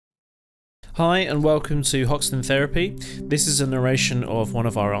Hi and welcome to Hoxton Therapy. This is a narration of one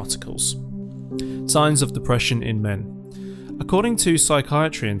of our articles. Signs of depression in men. According to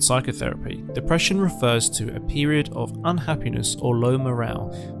psychiatry and psychotherapy, depression refers to a period of unhappiness or low morale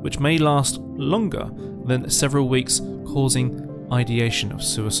which may last longer than several weeks, causing ideation of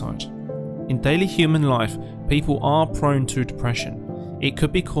suicide. In daily human life, people are prone to depression. It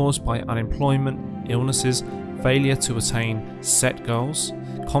could be caused by unemployment, illnesses, failure to attain set goals,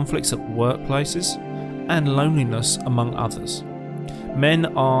 conflicts at workplaces, and loneliness, among others. Men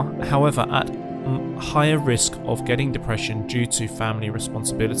are, however, at higher risk of getting depression due to family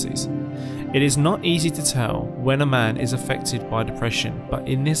responsibilities. It is not easy to tell when a man is affected by depression, but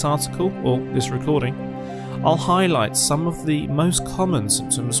in this article, or this recording, I'll highlight some of the most common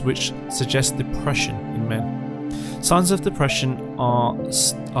symptoms which suggest depression in men. Signs of depression are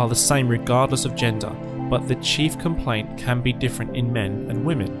the same regardless of gender, but the chief complaint can be different in men and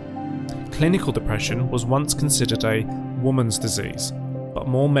women. Clinical depression was once considered a woman's disease, but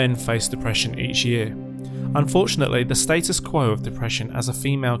more men face depression each year. Unfortunately, the status quo of depression as a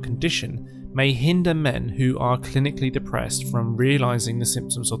female condition may hinder men who are clinically depressed from realizing the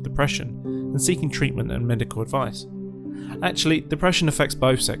symptoms of depression and seeking treatment and medical advice. Actually, depression affects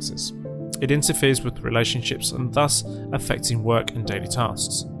both sexes. It interferes with relationships and thus affecting work and daily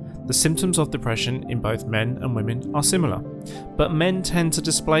tasks. The symptoms of depression in both men and women are similar, but men tend to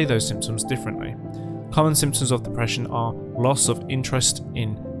display those symptoms differently. Common symptoms of depression are loss of interest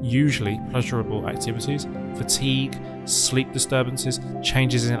in usually pleasurable activities, fatigue, sleep disturbances,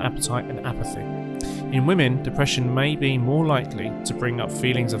 changes in appetite, and apathy. In women, depression may be more likely to bring up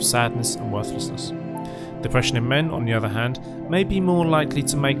feelings of sadness and worthlessness. Depression in men, on the other hand, may be more likely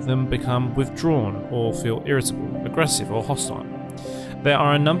to make them become withdrawn or feel irritable, aggressive, or hostile. There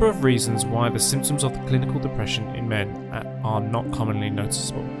are a number of reasons why the symptoms of clinical depression in men are not commonly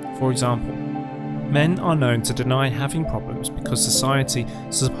noticeable. For example, men are known to deny having problems because society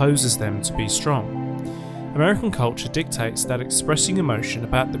supposes them to be strong. American culture dictates that expressing emotion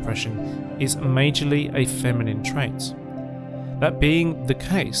about depression is majorly a feminine trait. That being the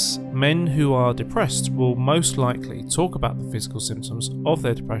case, men who are depressed will most likely talk about the physical symptoms of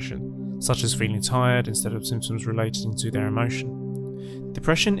their depression, such as feeling tired instead of symptoms relating to their emotion.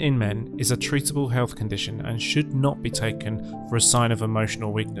 Depression in men is a treatable health condition and should not be taken for a sign of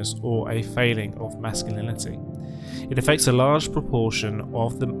emotional weakness or a failing of masculinity. It affects a large proportion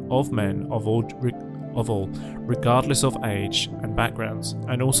of men of all, regardless of age and backgrounds,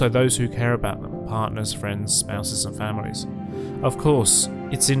 and also those who care about them, partners, friends, spouses and families. Of course,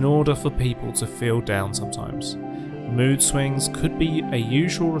 it's in order for people to feel down sometimes. Mood swings could be a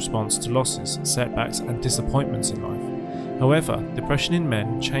usual response to losses, setbacks and disappointments in life. However, depression in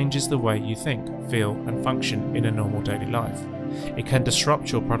men changes the way you think, feel and function in a normal daily life. It can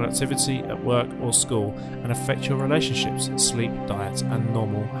disrupt your productivity at work or school and affect your relationships, sleep, diet and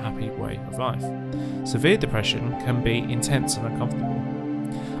normal happy way of life. Severe depression can be intense and uncomfortable.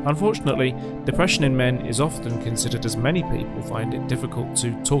 Unfortunately, depression in men is often considered as many people find it difficult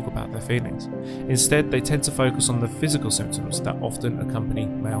to talk about their feelings. Instead, they tend to focus on the physical symptoms that often accompany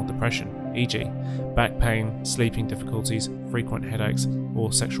male depression, e.g. back pain, sleeping difficulties, frequent headaches,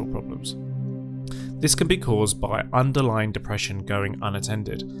 or sexual problems. This can be caused by underlying depression going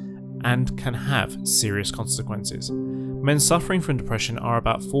unattended and can have serious consequences. Men suffering from depression are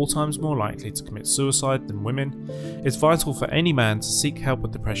about 4 times more likely to commit suicide than women. It's vital for any man to seek help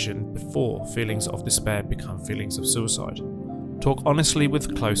with depression before feelings of despair become feelings of suicide. Talk honestly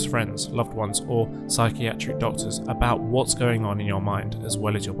with close friends, loved ones, or psychiatric doctors about what's going on in your mind as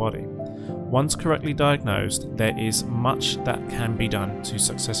well as your body. Once correctly diagnosed, there is much that can be done to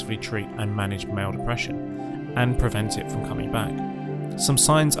successfully treat and manage male depression and prevent it from coming back. Some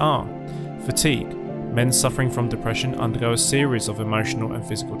signs are fatigue. Men suffering from depression undergo a series of emotional and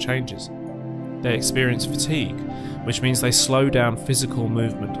physical changes. They experience fatigue, which means they slow down physical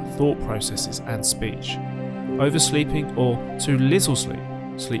movement, thought processes and speech. Oversleeping or too little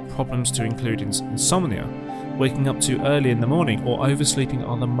sleep problems to include insomnia, waking up too early in the morning or oversleeping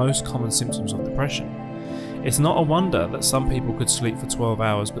are the most common symptoms of depression. It's not a wonder that some people could sleep for 12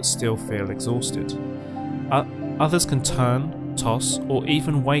 hours but still feel exhausted. Others can turn, toss, or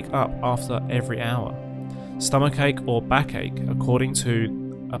even wake up after every hour. Stomachache or backache, according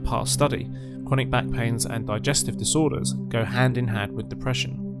to a past study, chronic back pains and digestive disorders go hand in hand with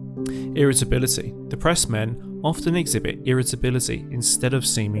depression. Irritability. Depressed men often exhibit irritability instead of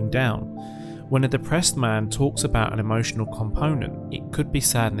seeming down. When a depressed man talks about an emotional component, it could be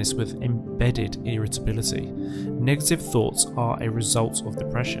sadness with embedded irritability. Negative thoughts are a result of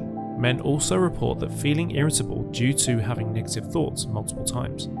depression. men also report that feeling irritable due to having negative thoughts multiple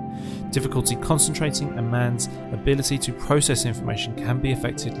times. Difficulty concentrating. A man's ability to process information can be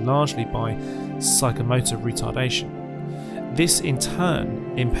affected largely by psychomotor retardation. This in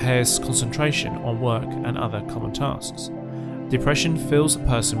turn impairs concentration on work and other common tasks. Depression fills a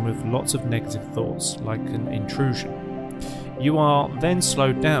person with lots of negative thoughts, like an intrusion. You are then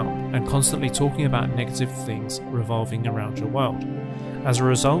slowed down and constantly talking about negative things revolving around your world. As a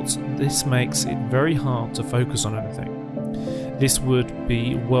result, this makes it very hard to focus on anything. This would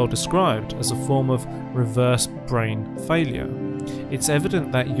be well described as a form of reverse brain failure. It's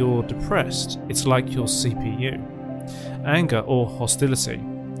evident that you're depressed. It's like your CPU. Anger or hostility.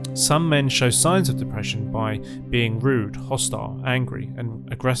 Some men show signs of depression by being rude, hostile, angry,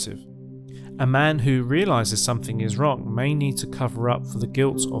 and aggressive. A man who realizes something is wrong may need to cover up for the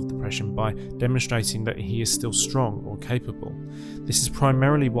guilt of depression by demonstrating that he is still strong or capable. This is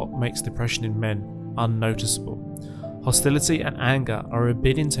primarily what makes depression in men unnoticeable. Hostility and anger are a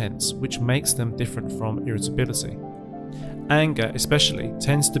bit intense, which makes them different from irritability. Anger, especially,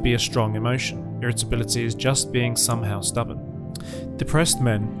 tends to be a strong emotion. Irritability is just being somehow stubborn. Depressed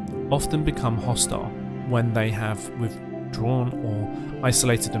men often become hostile when they have withdrawn or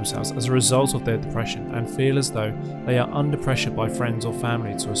isolated themselves as a result of their depression and feel as though they are under pressure by friends or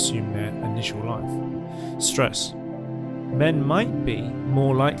family to assume their initial life. Stress. Men might be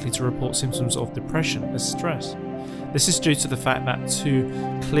more likely to report symptoms of depression as stress. This is due to the fact that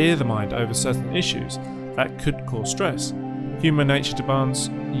to clear the mind over certain issues that could cause stress, human nature demands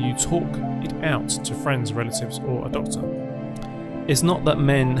you talk it out to friends, relatives, or a doctor. It's not that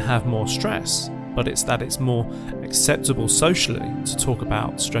men have more stress, but it's that it's more acceptable socially to talk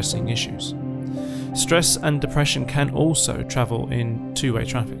about stressing issues. Stress and depression can also travel in two-way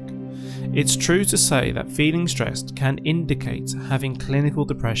traffic. It's true to say that feeling stressed can indicate having clinical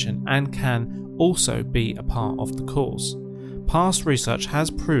depression and can also be a part of the cause. Past research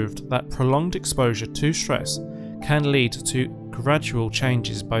has proved that prolonged exposure to stress can lead to gradual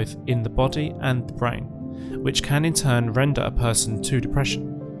changes both in the body and the brain, which can in turn render a person to depression.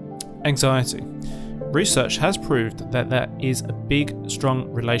 Anxiety. Research has proved that there is a big,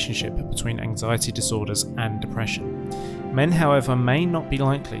 strong relationship between anxiety disorders and depression. Men, however, may not be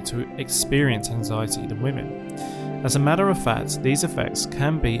likely to experience anxiety than women. As a matter of fact, these effects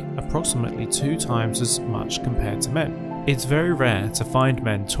can be approximately 2 times as much compared to men. It's very rare to find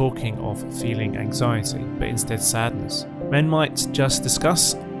men talking of feeling anxiety, but instead sadness. Men might just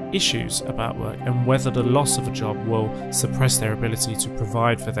discuss issues about work and whether the loss of a job will suppress their ability to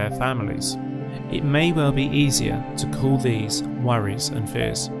provide for their families. It may well be easier to call these worries and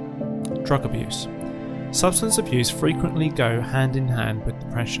fears. Drug abuse. Substance abuse frequently go hand in hand with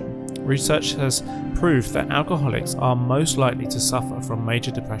depression. Research has proved that alcoholics are most likely to suffer from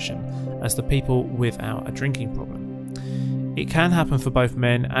major depression as the people without a drinking problem. It can happen for both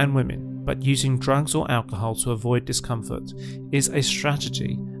men and women, but using drugs or alcohol to avoid discomfort is a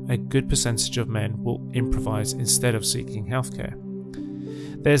strategy a good percentage of men will improvise instead of seeking healthcare.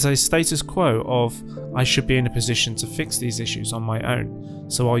 There's a status quo of, I should be in a position to fix these issues on my own,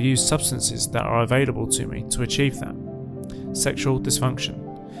 so I'll use substances that are available to me to achieve that. Sexual dysfunction.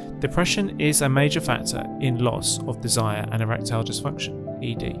 Depression is a major factor in loss of desire and erectile dysfunction,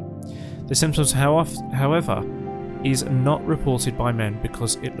 ED. The symptoms, however, is not reported by men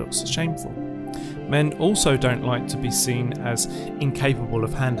because it looks shameful. Men also don't like to be seen as incapable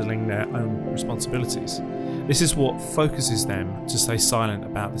of handling their own responsibilities. This is what focuses them to stay silent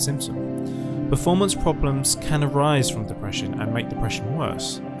about the symptom. Performance problems can arise from depression and make depression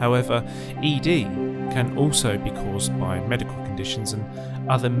worse. However, ED can also be caused by medical conditions and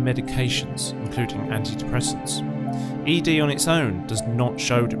other medications, including antidepressants. ED on its own does not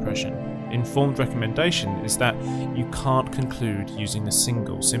show depression. Informed recommendation is that you can't conclude using a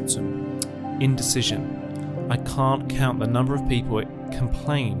single symptom. Indecision. I can't count the number of people that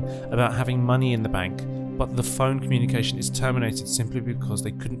complain about having money in the bank, but the phone communication is terminated simply because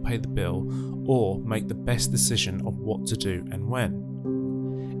they couldn't pay the bill or make the best decision of what to do and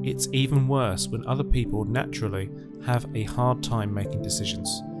when. It's even worse when other people naturally have a hard time making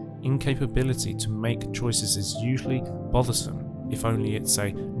decisions. Incapability to make choices is usually bothersome, if only it's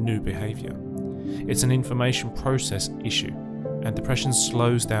a new behaviour. It's an information process issue, and depression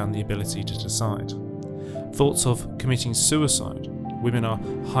slows down the ability to decide. Thoughts of committing suicide. Women are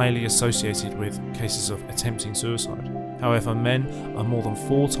highly associated with cases of attempting suicide. However, men are more than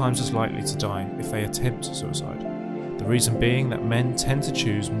 4 times as likely to die if they attempt suicide. The reason being that men tend to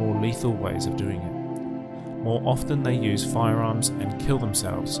choose more lethal ways of doing it. More often they use firearms and kill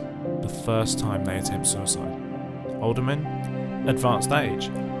themselves the first time they attempt suicide. Older men, advanced age,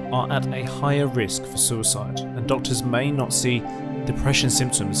 are at a higher risk for suicide, and doctors may not see depression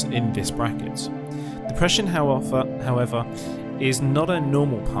symptoms in this bracket. Depression, however, is not a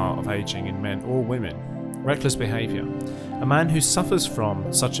normal part of aging in men or women. Reckless behaviour. A man who suffers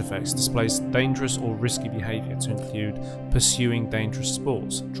from such effects displays dangerous or risky behaviour to include pursuing dangerous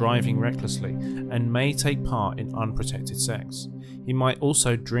sports, driving recklessly, and may take part in unprotected sex. He might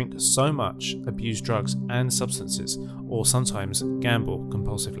also drink so much, abuse drugs and substances, or sometimes gamble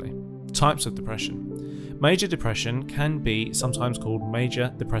compulsively. Types of depression. Major depression can be sometimes called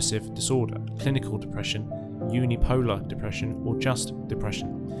major depressive disorder, clinical depression, unipolar depression, or just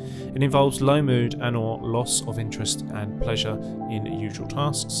depression. It involves low mood and or loss of interest and pleasure in usual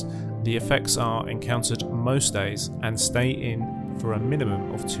tasks. The effects are encountered most days and stay in for a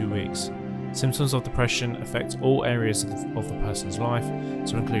minimum of 2 weeks. Symptoms of depression affect all areas of the person's life,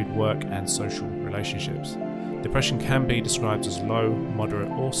 to include work and social relationships. Depression can be described as low,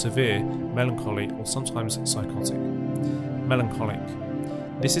 moderate or severe, melancholy or sometimes psychotic. Melancholic.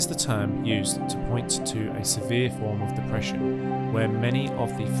 This is the term used to point to a severe form of depression, where many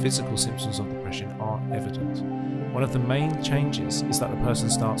of the physical symptoms of depression are evident. One of the main changes is that the person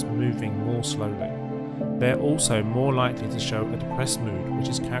starts moving more slowly. They are also more likely to show a depressed mood, which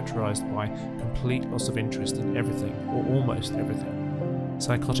is characterized by complete loss of interest in everything or almost everything.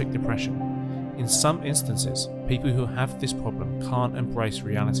 Psychotic depression. In some instances, people who have this problem can't embrace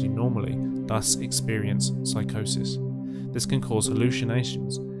reality normally, thus experience psychosis. This can cause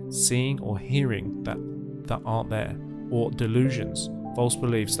hallucinations, seeing or hearing that aren't there, or delusions, false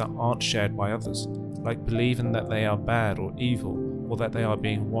beliefs that aren't shared by others, like believing that they are bad or evil, or that they are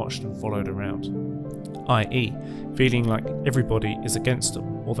being watched and followed around, i.e., feeling like everybody is against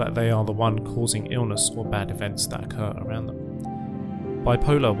them, or that they are the one causing illness or bad events that occur around them.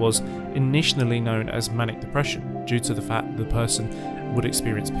 Bipolar was initially known as manic depression due to the fact that the person would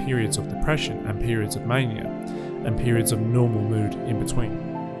experience periods of depression and periods of mania, and periods of normal mood in between.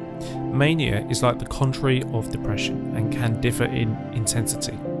 Mania is like the contrary of depression and can differ in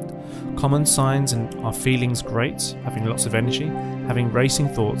intensity. Common signs are feelings great, having lots of energy, having racing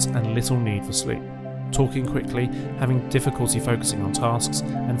thoughts and little need for sleep, talking quickly, having difficulty focusing on tasks,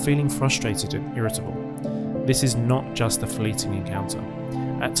 and feeling frustrated and irritable. This is not just a fleeting encounter.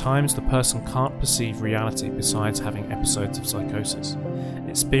 At times, the person can't perceive reality besides having episodes of psychosis.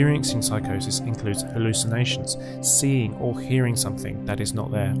 Experiencing psychosis includes hallucinations, seeing or hearing something that is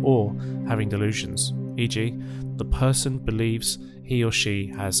not there, or having delusions, e.g., the person believes he or she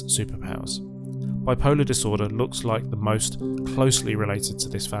has superpowers. Bipolar disorder looks like the most closely related to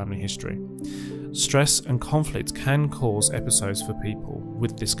this family history. Stress and conflict can cause episodes for people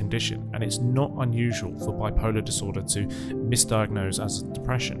with this condition, and it's not unusual for bipolar disorder to misdiagnose as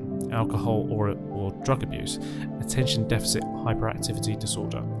depression, alcohol or drug abuse, attention deficit hyperactivity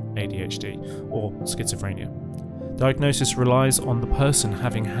disorder, ADHD, or schizophrenia. Diagnosis relies on the person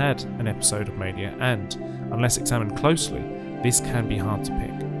having had an episode of mania, and, unless examined closely, this can be hard to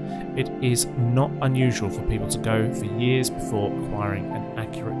pick. It is not unusual for people to go for years before acquiring an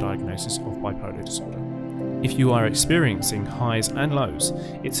accurate diagnosis of bipolar disorder. If you are experiencing highs and lows,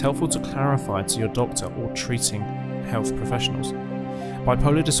 it's helpful to clarify to your doctor or treating health professionals.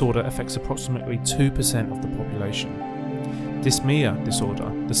 Bipolar disorder affects approximately 2% of the population. Dysmia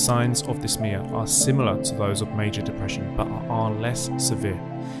disorder. The signs of dysmia are similar to those of major depression but are less severe.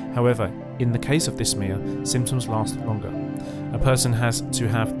 However, in the case of dysmia, symptoms last longer. A person has to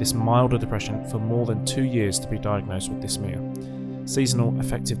have this milder depression for more than 2 years to be diagnosed with dysmia. Seasonal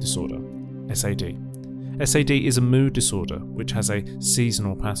affective disorder, SAD. SAD is a mood disorder which has a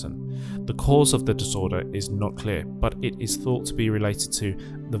seasonal pattern. The cause of the disorder is not clear, but it is thought to be related to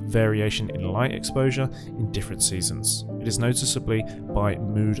the variation in light exposure in different seasons. It is noticeably by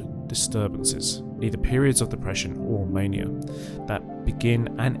mood disturbances, either periods of depression or mania, that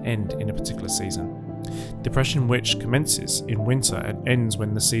begin and end in a particular season. Depression which commences in winter and ends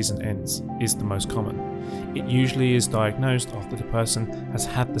when the season ends is the most common. It usually is diagnosed after the person has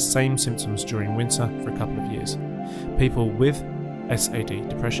had the same symptoms during winter for a couple of years. People with SAD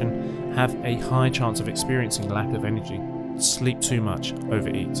depression have a high chance of experiencing lack of energy, sleep too much,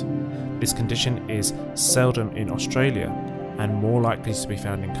 overeat. This condition is seldom in Australia and more likely to be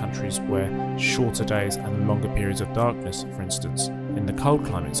found in countries where shorter days and longer periods of darkness, for instance, in the cold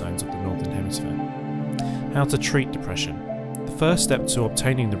climate zones of the Northern Hemisphere. How to treat depression. The first step to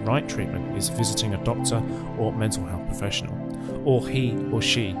obtaining the right treatment is visiting a doctor or mental health professional, or he or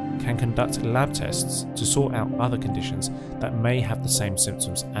she can conduct lab tests to sort out other conditions that may have the same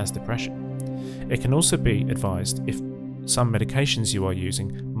symptoms as depression. It can also be advised if some medications you are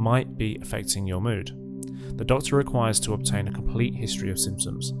using might be affecting your mood. The doctor requires to obtain a complete history of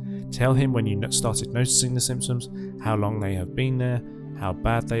symptoms. Tell him when you started noticing the symptoms, how long they have been there, how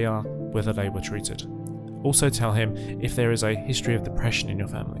bad they are, whether they were treated. Also tell him if there is a history of depression in your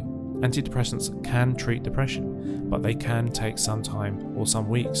family. Antidepressants can treat depression, but they can take some time or some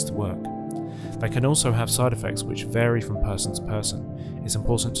weeks to work. They can also have side effects which vary from person to person. It's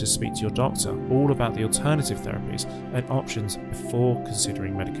important to speak to your doctor all about the alternative therapies and options before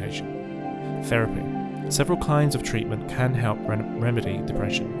considering medication. Therapy. Several kinds of treatment can help remedy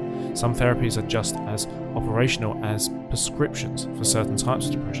depression. Some therapies are just as operational as prescriptions for certain types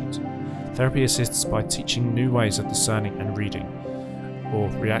of depressions. Therapy assists by teaching new ways of discerning and reading, or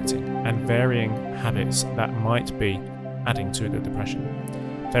reacting, and varying habits that might be adding to the depression.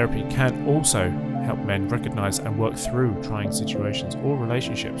 Therapy can also help men recognize and work through trying situations or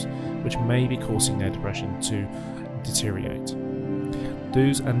relationships which may be causing their depression to deteriorate.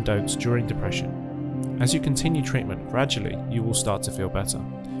 Do's and don'ts during depression. As you continue treatment, gradually you will start to feel better,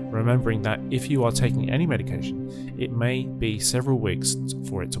 remembering that if you are taking any medication, it may be several weeks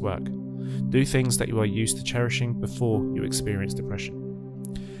for it to work. Do things that you are used to cherishing before you experience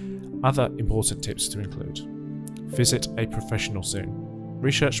depression. Other important tips to include: visit a professional soon.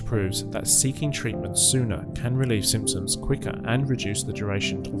 Research proves that seeking treatment sooner can relieve symptoms quicker and reduce the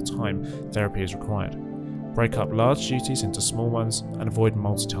duration of time therapy is required. Break up large duties into small ones and avoid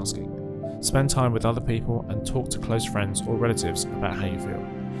multitasking. Spend time with other people and talk to close friends or relatives about how you feel.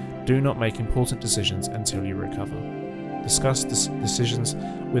 Do not make important decisions until you recover. Discuss decisions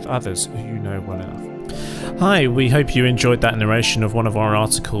with others who you know well enough. Hi, we hope you enjoyed that narration of one of our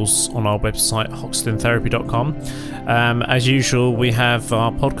articles on our website, hoxtontherapy.com. As usual, we have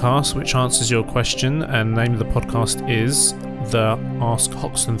our podcast which answers your question, and the name of the podcast is the Ask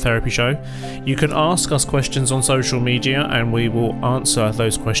Hoxton Therapy Show. You can ask us questions on social media and we will answer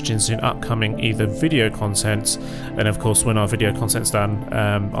those questions in upcoming either video content, and of course when our video content's done,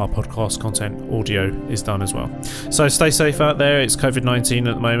 our podcast content audio is done as well. So stay safe out there. It's COVID-19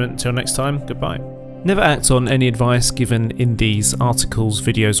 at the moment. Until next time, goodbye. Never act on any advice given in these articles,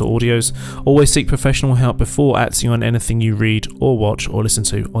 videos or audios. Always seek professional help before acting on anything you read or watch or listen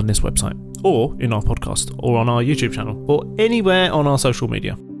to on this website, or in our podcast, or on our YouTube channel, or anywhere on our social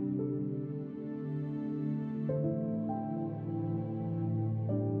media.